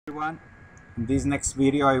everyone. In this next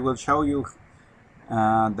video I will show you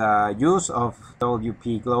the use of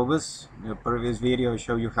WPGLobus. In the previous video I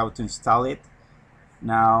showed you how to install it.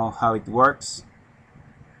 Now how it works.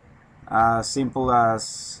 Simple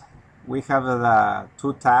as we have the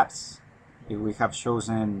two tabs. If we have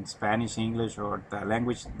chosen Spanish, English, or the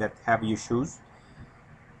language that have you choose.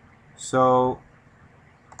 So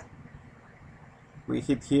we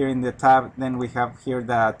hit here in the tab, then we have here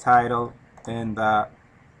the title and the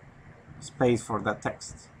space for the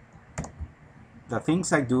text. The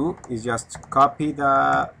things I do is just copy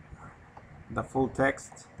the full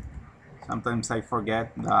text. Sometimes I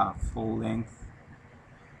forget the full length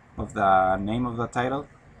of the name of the title,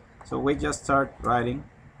 so we just start writing.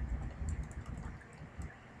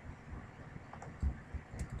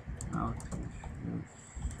 How to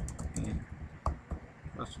use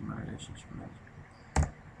a customer relationship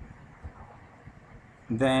management.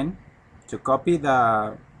 Then to copy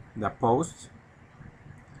the post,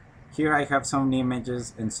 here I have some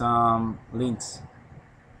images and some links,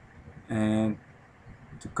 and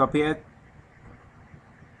to copy it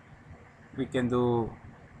we can do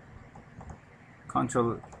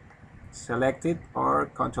Control select it or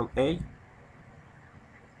Control A.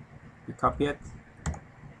 We copy it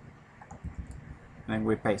and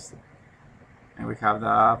we paste it, and we have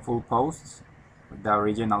the full post with the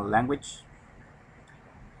original language.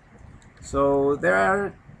 So there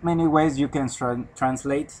are many ways you can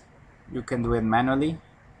translate. You can do it manually.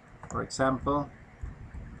 For example,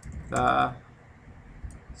 the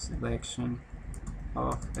selection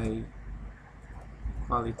of a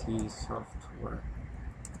quality software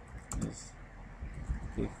is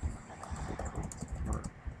difficult for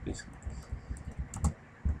business.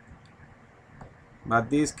 But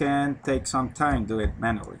this can take some time to do it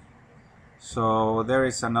manually. So there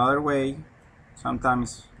is another way.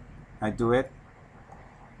 Sometimes I do it.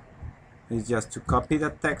 It's just to copy the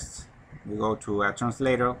text. We go to a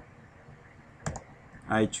translator.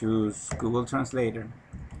 I choose Google Translator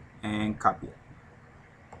and copy it.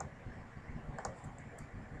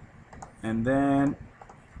 And then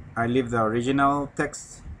I leave the original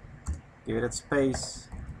text, give it a space,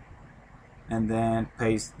 and then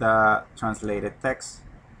paste the translated text.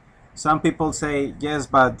 Some people say, yes,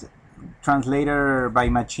 but translator by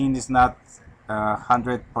machine is not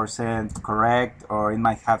 100% correct, or it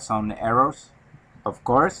might have some errors. Of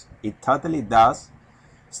course, it totally does.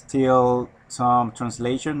 Still, some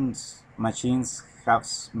translations machines have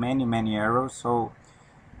many errors, so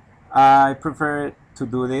I prefer to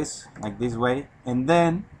do this like this way, and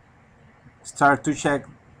then start to check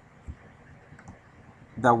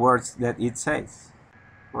the words that it says.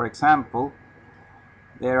 For example,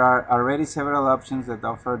 there are already several options that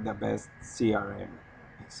offer the best CRM.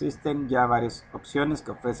 Existen ya varias opciones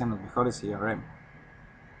que ofrecen los mejores CRM.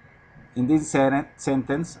 In this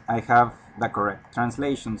sentence, I have the correct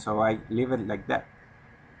translation, so I leave it like that.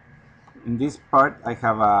 In this part, I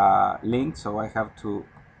have a link, so I have to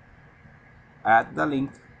add the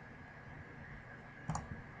link.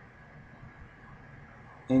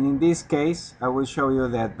 And in this case, I will show you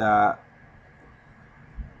that the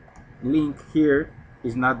link here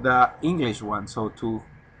is not the English one. So to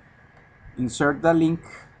insert the link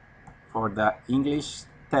for the English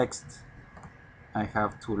text, I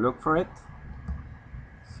have to look for it.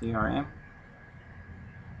 CRM.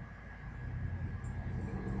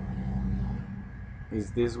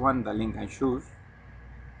 Is this one the link I choose?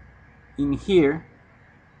 In here,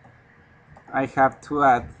 I have to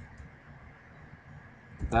add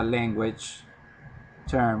the language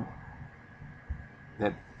term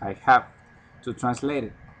that I have to translate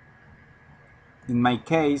it. In my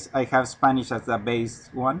case, I have Spanish as the base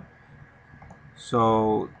one,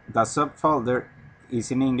 so the subfolder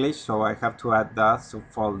is in English, so I have to add the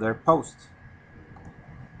subfolder post.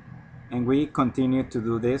 And we continue to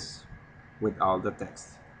do this with all the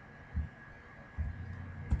text.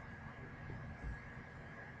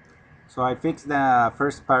 So I fixed the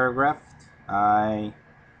first paragraph, I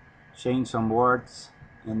change some words,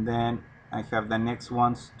 and then I have the next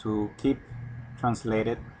ones to keep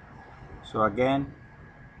translated. So again,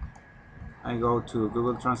 I go to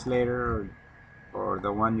Google Translator or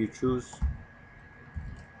the one you choose.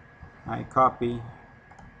 I copy,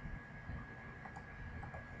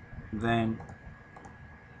 then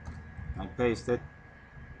I paste it,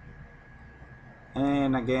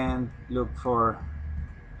 and again look for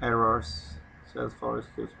errors. Salesforce,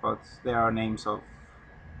 HubSpots, there are names of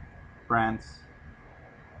brands,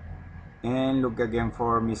 and look again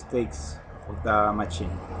for mistakes of the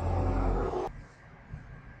machine.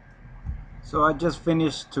 So I just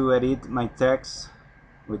finished to edit my text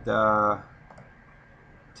with the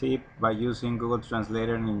tip by using Google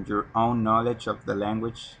Translator in your own knowledge of the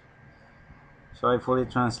language. So I fully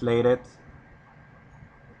translated.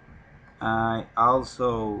 I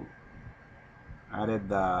also added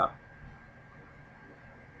the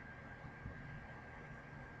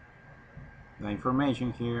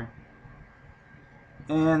information here,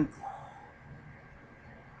 and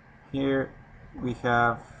here we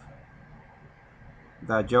have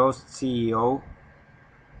the Yoast CEO.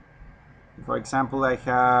 For example, I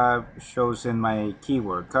have chosen my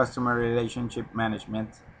keyword customer relationship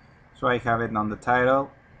management, so I have it on the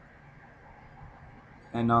title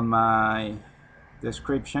and on my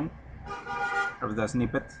description of the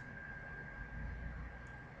snippet.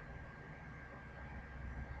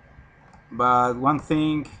 But one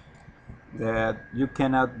thing that you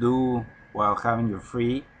cannot do while having your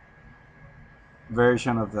free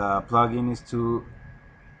version of the plugin is to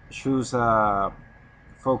choose a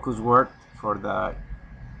focus word for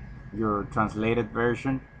your translated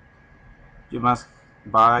version. You must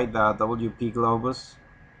buy the WPGLobus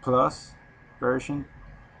Plus version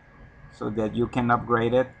so that you can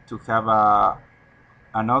upgrade it to have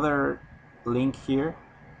another link here.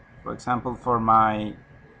 For example, for my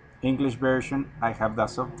English version, I have the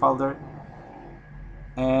subfolder,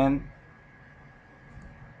 and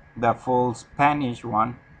the full Spanish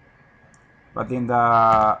one, but in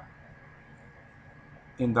the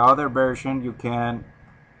other version you can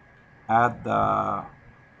add the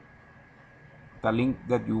link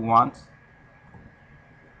that you want.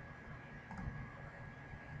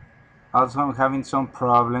 Also, I'm having some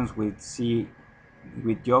problems with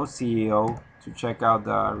Yoast CEO to check out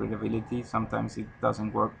the readability. Sometimes it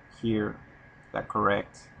doesn't work here, the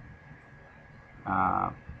correct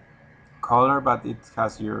color, but it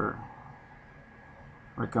has your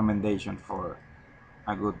recommendation for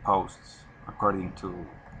a good post according to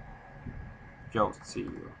Yoast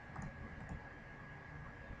CEO.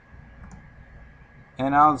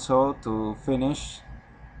 And also, to finish,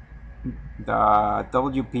 the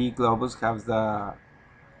WPGLobus has the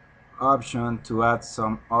option to add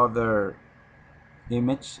some other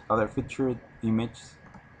featured image.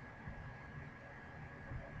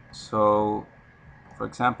 So, for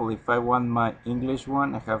example, if I want my English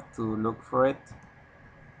one, I have to look for it.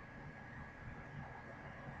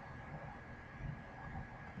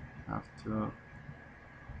 So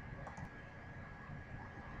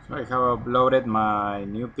I have uploaded my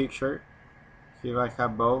new picture. Here I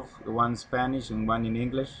have both, one in Spanish and one in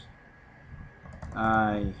English.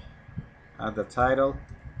 I add the title.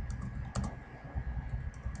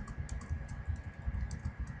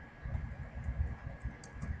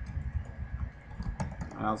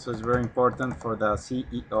 And also, it's very important for the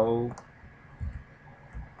CEO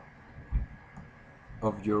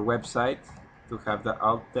of your website to have the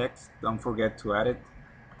alt text. Don't forget to add it.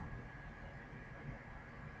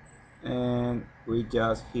 And we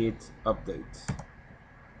just hit update.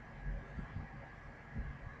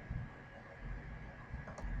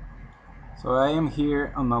 So I am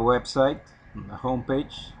here on my website, on the home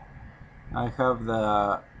page. I have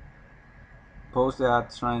the post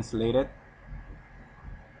that translated,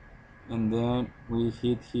 and then we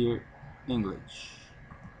hit here English.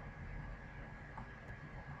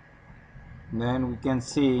 Then we can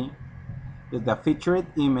see that the featured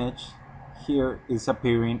image here is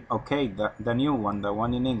appearing okay, the new one, the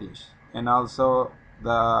one in English, and also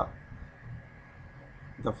the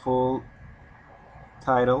full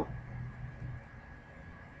title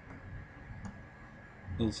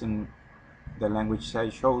is in the language I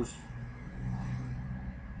chose.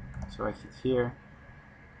 So I hit here,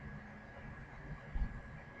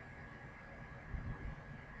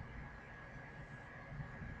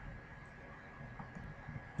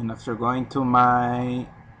 and after going to my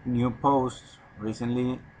new post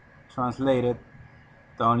recently translated,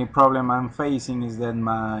 the only problem I'm facing is that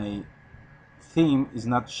my theme is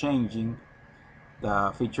not changing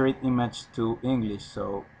the featured image to English,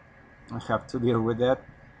 so I have to deal with that.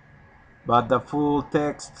 But the full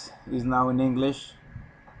text is now in English.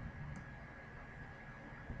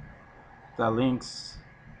 The links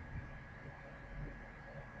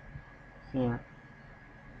here,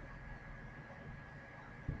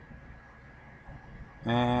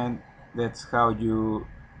 and that's how you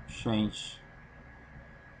change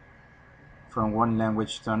from one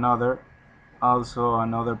language to another. Also,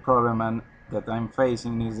 another problem that I'm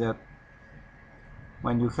facing is that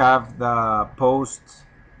when you have the post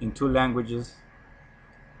in two languages,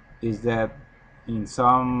 is that in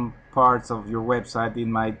some parts of your website it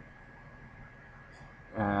might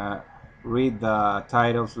read the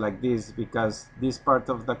titles like this, because this part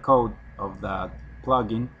of the code of the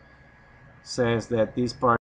plugin says that this part